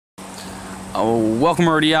Oh, welcome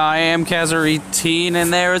everybody, I am Kazar18,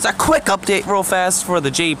 and there is a quick update real fast for the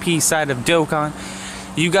JP side of Dokkan.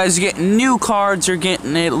 You guys are getting new cards, you're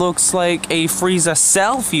getting, it looks like a Frieza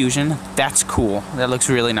Cell fusion. That's cool, that looks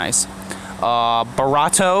really nice.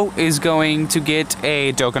 Borlot is going to get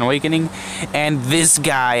a Dokkan Awakening, and this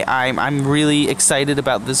guy, I'm really excited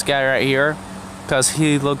about this guy right here, because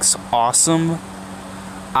he looks awesome.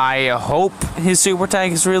 I hope his super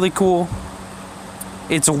tag is really cool.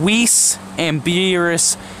 It's Whirus and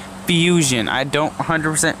Whirus fusion. I don't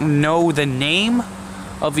 100% know the name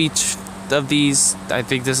of each of these. I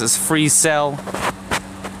think this is Free Cell,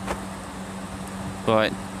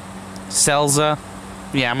 but Celza.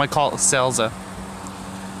 Yeah, I'm gonna call it Celza.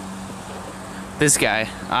 This guy,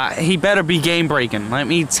 he better be game breaking. Let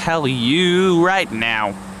me tell you right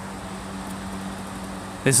now.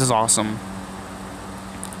 This is awesome.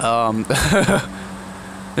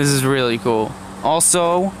 This is really cool.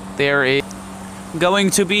 Also, there is going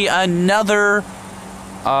to be another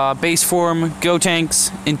base form Gotank's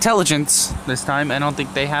intelligence this time. I don't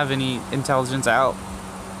think they have any intelligence out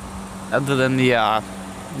other than the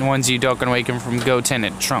ones you Dokkan Awaken from Goten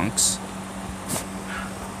and Trunks.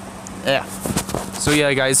 Yeah. So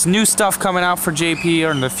yeah, guys, new stuff coming out for JP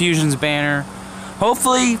on the Fusions banner.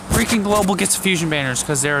 Hopefully, freaking Global gets Fusion banners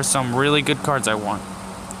because there are some really good cards I want.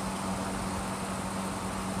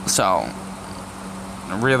 So,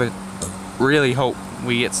 I really hope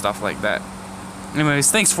we get stuff like that.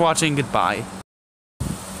 Anyways, thanks for watching. Goodbye.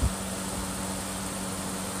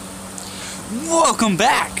 Welcome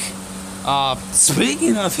back.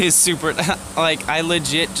 Speaking of his super, like I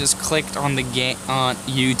legit just clicked on the game on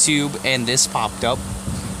YouTube and this popped up.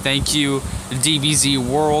 Thank you, DBZ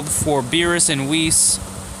World, for Whirus and Whirus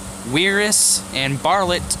and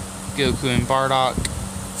Borlot, Goku and Bardock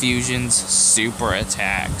Fusion's super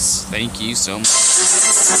attacks. Thank you so much. That's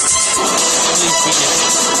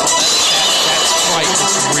quite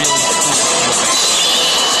really cool.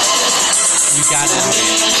 You gotta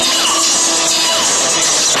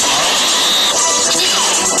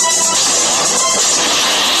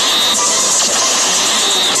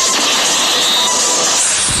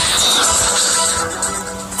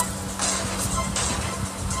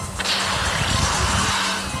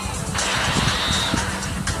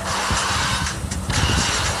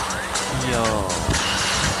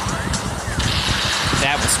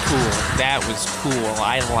that was cool. That was cool.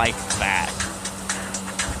 I like that.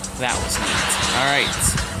 That was neat. Alright.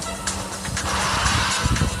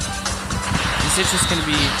 Is it just gonna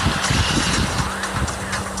be...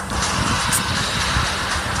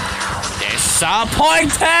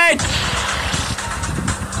 disappointed!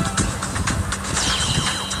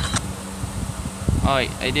 Oh,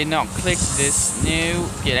 I did not click this. No.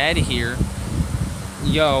 Get out of here.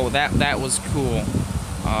 Yo, that was cool.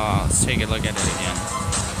 Let's take a look at it again.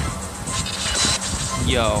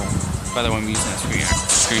 Yo, by the way, I'm using that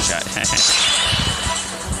screenshot.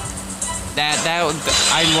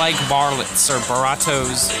 I like Borlot's or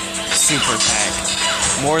Borlot's super tag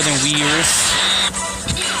more than Whirus.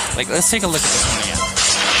 Like, let's take a look at this one again.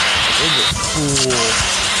 It is cool.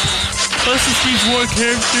 Plus, this means one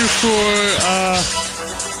character for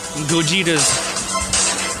Gogeta's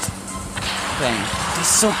thing. It's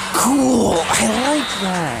so cool. I like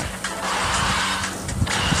that.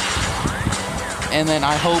 And then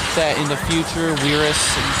I hope that in the future, Whirus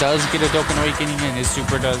does get a Dokkan Awakening and his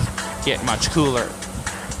super does get much cooler.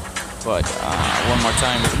 But one more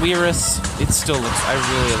time with Whirus, it still looks. I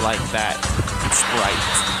really like that sprite,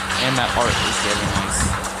 and that art is really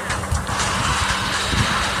nice.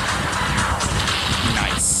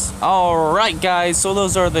 Nice. All right, guys. So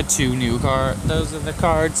those are the two new cards. Those are the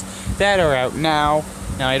cards that are out now.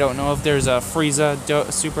 Now I don't know if there's a Frieza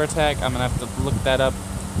super attack. I'm gonna have to look that up.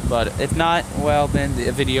 But if not, well, then the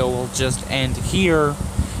video will just end here.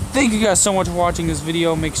 Thank you guys so much for watching this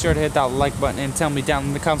video. Make sure to hit that like button and tell me down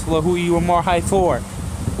in the comments below who you are more hyped for.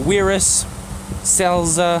 Whirus,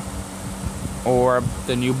 Celza, or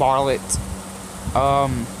the new Borlot.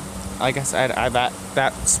 Like I said,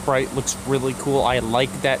 that sprite looks really cool. I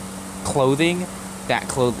like that clothing. That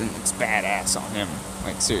clothing looks badass on him.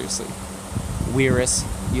 Like, seriously. Whirus,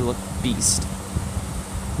 you look beast.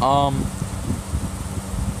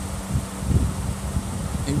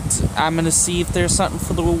 I'm gonna see if there's something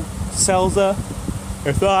for the Celza.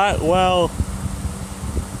 If not, well,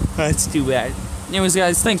 that's too bad. Anyways,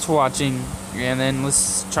 guys, thanks for watching, and then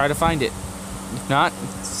let's try to find it. If not,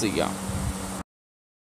 see ya.